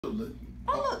Oh, look.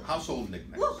 Household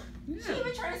knickknacks. Look, Yeah. she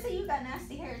even trying to say you got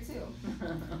nasty hair too.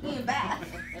 Being bad.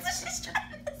 So she's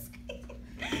trying to say.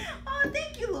 Oh,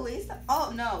 thank you, Louise.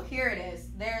 Oh no, here it is.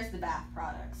 There's the bath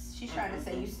products. She's trying to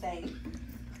say you stink.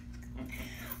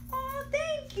 Oh,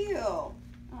 thank you. Oh,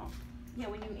 yeah,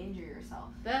 when you injure yourself.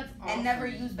 That's awesome. And never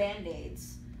use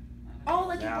Band-Aids. Oh,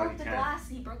 like Now he broke you the can. glass.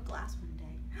 He broke glass one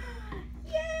day.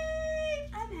 Yay!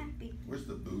 I'm happy. Where's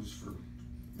the booze for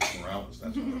Miss Morales?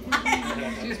 That's what I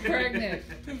want. She's pregnant.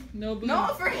 No booze. No,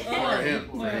 for him.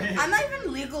 For him. I'm not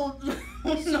even legal enough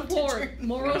to Support. drink.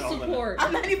 Moral No, support.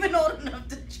 I'm not even old enough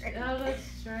to drink. Oh, that's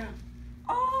true.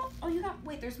 Oh, you got.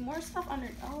 Wait, there's more stuff under.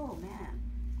 Oh man.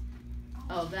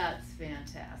 Oh, that's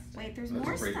fantastic. Wait, there's That's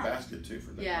more a great stuff. basket too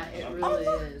for that. Yeah, it Oh, really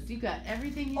look. is. You got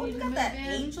everything you Oh, need you to got move that in.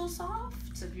 Angel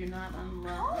Soft. So if you're not Oh,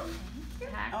 unloved,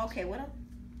 packed. okay. What else?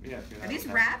 Yeah, if you're Are not these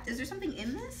okay. wrapped? Is there something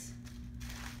in this?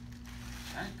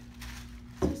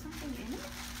 Is there something in it?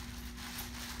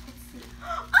 Let's see.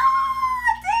 Oh,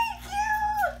 thank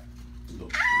you! Little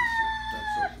t-shirt.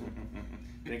 That's so cool.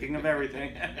 Thinking of everything.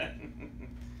 Isn't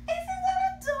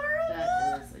that adorable?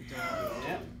 That is adorable.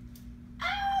 Yep.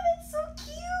 Oh, that's so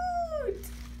cute.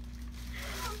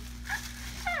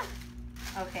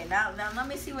 Okay, now let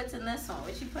me see what's in this one.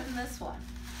 What you put in this one?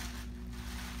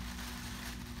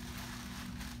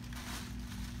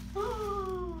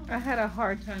 I had a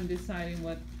hard time deciding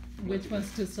which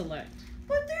ones to select.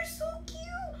 But they're so cute.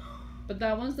 But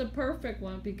that one's the perfect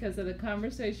one because of the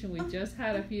conversation we just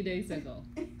had a few days ago.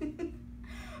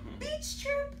 Beach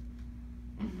trip.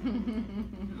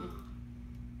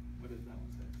 What does that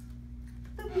one say?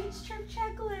 The beach trip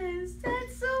checklist.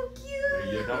 That's so There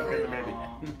you cute. go. Don't forget the baby.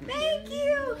 Aw. Thank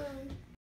you.